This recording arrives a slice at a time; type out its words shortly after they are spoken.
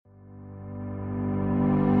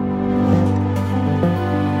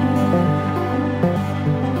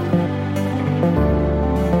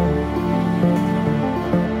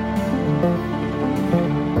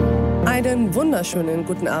wunderschönen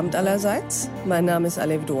guten Abend allerseits. Mein Name ist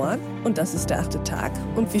Alev Doan und das ist der 8. Tag.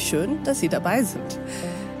 Und wie schön, dass Sie dabei sind.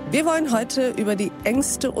 Wir wollen heute über die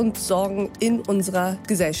Ängste und Sorgen in unserer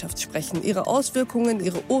Gesellschaft sprechen. Ihre Auswirkungen,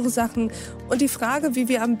 ihre Ursachen und die Frage, wie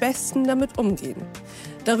wir am besten damit umgehen.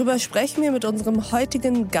 Darüber sprechen wir mit unserem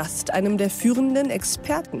heutigen Gast, einem der führenden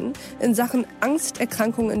Experten in Sachen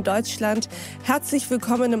Angsterkrankungen in Deutschland. Herzlich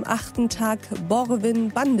willkommen im 8. Tag, Borwin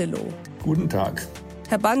Bandelow. Guten Tag.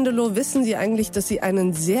 Herr Bandelow, wissen Sie eigentlich, dass Sie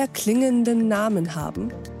einen sehr klingenden Namen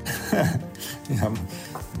haben? Ja,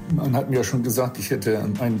 man hat mir ja schon gesagt, ich hätte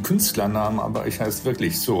einen Künstlernamen, aber ich heiße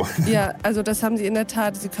wirklich so. Ja, also das haben Sie in der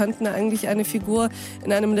Tat. Sie könnten eigentlich eine Figur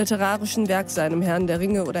in einem literarischen Werk sein, im Herrn der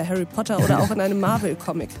Ringe oder Harry Potter oder auch in einem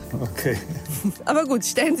Marvel-Comic. Okay. Aber gut,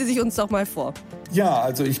 stellen Sie sich uns doch mal vor. Ja,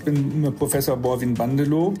 also ich bin Professor Borwin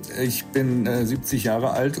Bandelow. Ich bin 70 Jahre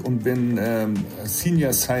alt und bin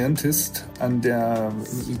Senior Scientist an der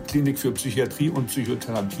Klinik für Psychiatrie und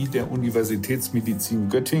Psychotherapie der Universitätsmedizin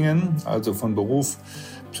Göttingen, also von Beruf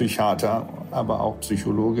Psychiater, aber auch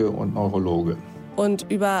Psychologe und Neurologe. Und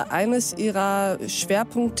über eines Ihrer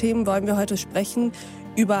Schwerpunktthemen wollen wir heute sprechen,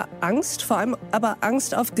 über Angst, vor allem aber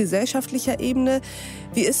Angst auf gesellschaftlicher Ebene.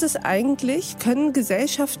 Wie ist es eigentlich? Können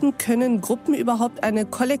Gesellschaften, können Gruppen überhaupt eine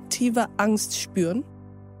kollektive Angst spüren?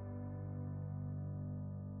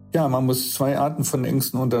 Ja, man muss zwei Arten von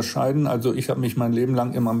Ängsten unterscheiden. Also ich habe mich mein Leben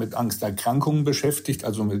lang immer mit Angsterkrankungen beschäftigt,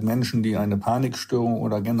 also mit Menschen, die eine Panikstörung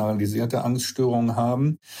oder generalisierte Angststörung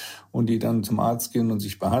haben und die dann zum Arzt gehen und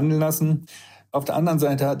sich behandeln lassen. Auf der anderen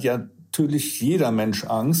Seite hat ja natürlich jeder Mensch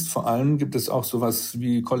Angst. Vor allem gibt es auch sowas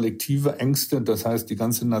wie kollektive Ängste. Das heißt, die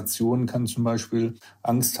ganze Nation kann zum Beispiel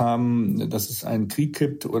Angst haben, dass es einen Krieg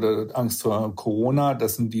gibt oder Angst vor Corona.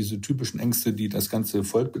 Das sind diese typischen Ängste, die das ganze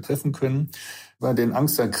Volk betreffen können. Bei den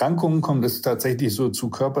Angsterkrankungen kommt es tatsächlich so zu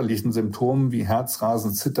körperlichen Symptomen wie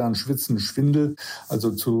Herzrasen, Zittern, Schwitzen, Schwindel,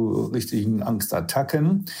 also zu richtigen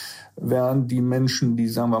Angstattacken. Während die Menschen, die,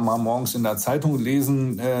 sagen wir mal, morgens in der Zeitung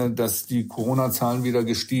lesen, dass die Corona-Zahlen wieder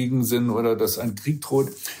gestiegen sind oder dass ein Krieg droht,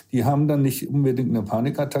 die haben dann nicht unbedingt eine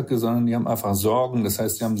Panikattacke, sondern die haben einfach Sorgen. Das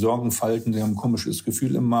heißt, sie haben Sorgenfalten, sie haben ein komisches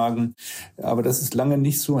Gefühl im Magen. Aber das ist lange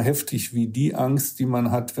nicht so heftig wie die Angst, die man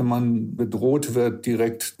hat, wenn man bedroht wird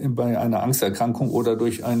direkt bei einer Angsterkrankung oder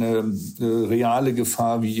durch eine reale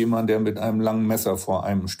Gefahr wie jemand, der mit einem langen Messer vor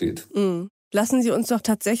einem steht. Mhm. Lassen Sie uns doch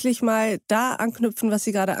tatsächlich mal da anknüpfen, was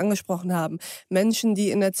Sie gerade angesprochen haben. Menschen, die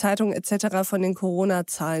in der Zeitung etc. von den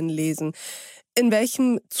Corona-Zahlen lesen. In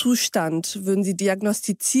welchem Zustand, würden Sie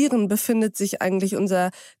diagnostizieren, befindet sich eigentlich unser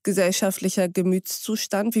gesellschaftlicher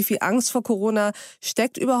Gemütszustand? Wie viel Angst vor Corona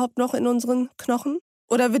steckt überhaupt noch in unseren Knochen?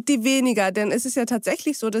 Oder wird die weniger? Denn es ist ja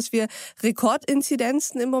tatsächlich so, dass wir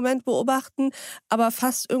Rekordinzidenzen im Moment beobachten, aber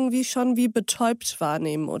fast irgendwie schon wie betäubt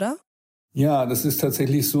wahrnehmen, oder? Ja, das ist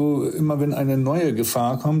tatsächlich so, immer wenn eine neue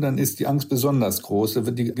Gefahr kommt, dann ist die Angst besonders groß. Da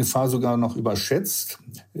wird die Gefahr sogar noch überschätzt.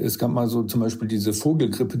 Es gab mal so zum Beispiel diese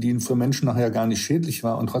Vogelgrippe, die für Menschen nachher gar nicht schädlich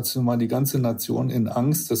war. Und trotzdem war die ganze Nation in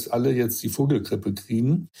Angst, dass alle jetzt die Vogelgrippe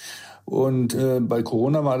kriegen. Und bei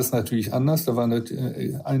Corona war das natürlich anders. Da war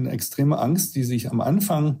eine extreme Angst, die sich am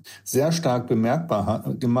Anfang sehr stark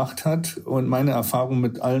bemerkbar gemacht hat. Und meine Erfahrung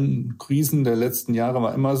mit allen Krisen der letzten Jahre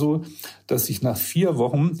war immer so, dass sich nach 4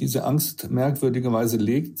 Wochen diese Angst merkwürdigerweise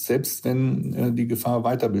legt, selbst wenn die Gefahr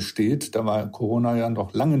weiter besteht. Da war Corona ja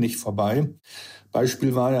noch lange nicht vorbei.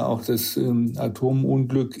 Beispiel war ja auch das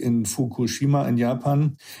Atomunglück in Fukushima in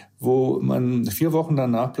Japan, wo man 4 Wochen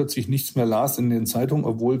danach plötzlich nichts mehr las in den Zeitungen,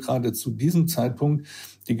 obwohl gerade zu diesem Zeitpunkt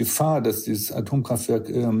die Gefahr, dass dieses Atomkraftwerk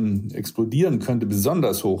explodieren könnte,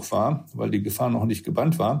 besonders hoch war, weil die Gefahr noch nicht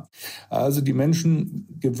gebannt war. Also die Menschen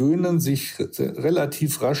gewöhnen sich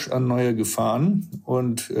relativ rasch an neue Gefahren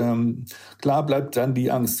und klar bleibt dann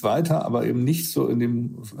die Angst weiter, aber eben nicht so in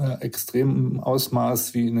dem extremen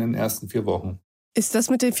Ausmaß wie in den ersten 4 Wochen. Ist das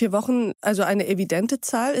mit den 4 Wochen also eine evidente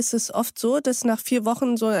Zahl? Ist es oft so, dass nach 4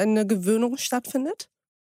 Wochen so eine Gewöhnung stattfindet?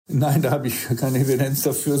 Nein, da habe ich keine Evidenz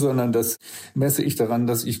dafür, sondern das messe ich daran,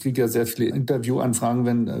 dass ich kriege ja sehr viele Interviewanfragen,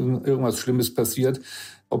 wenn irgendwas Schlimmes passiert,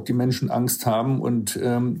 ob die Menschen Angst haben. Und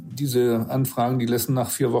diese Anfragen, die lassen nach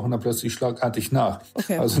 4 Wochen dann plötzlich schlagartig nach.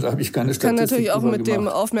 Okay. Also da habe ich keine Statistik kann natürlich auch mit gemacht. dem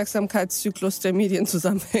Aufmerksamkeitszyklus der Medien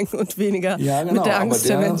zusammenhängen und weniger ja, genau, mit der Angst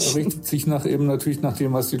aber der Menschen. Richtet sich natürlich nach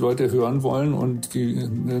dem, was die Leute hören wollen. Und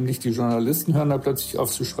nicht die Journalisten hören da plötzlich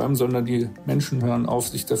auf zu schreiben, sondern die Menschen hören auf,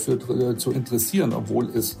 sich dafür zu interessieren, obwohl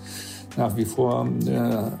es nach wie vor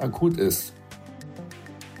akut ist.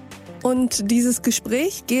 Und dieses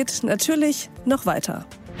Gespräch geht natürlich noch weiter.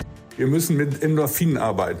 Wir müssen mit Endorphinen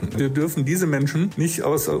arbeiten. Wir dürfen diese Menschen nicht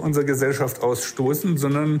aus unserer Gesellschaft ausstoßen,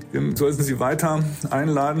 sondern wir sollten sie weiter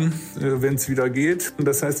einladen, wenn es wieder geht. Und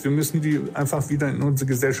das heißt, wir müssen die einfach wieder in unsere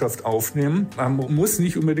Gesellschaft aufnehmen. Man muss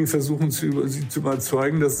nicht unbedingt versuchen, sie zu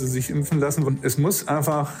überzeugen, dass sie sich impfen lassen. Und es muss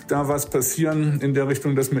einfach da was passieren in der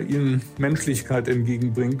Richtung, dass man ihnen Menschlichkeit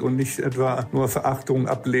entgegenbringt und nicht etwa nur Verachtung,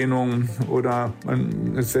 Ablehnung oder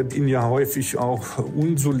es wird ihnen ja häufig auch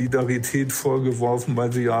Unsolidarität vorgeworfen,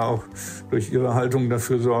 weil sie ja auch durch ihre Haltung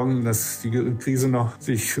dafür sorgen, dass die Krise noch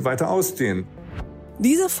sich weiter ausdehnt.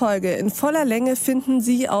 Diese Folge in voller Länge finden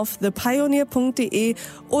Sie auf thepioneer.de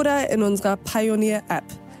oder in unserer Pioneer-App.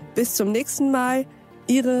 Bis zum nächsten Mal,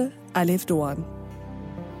 Ihre Alef Doğan.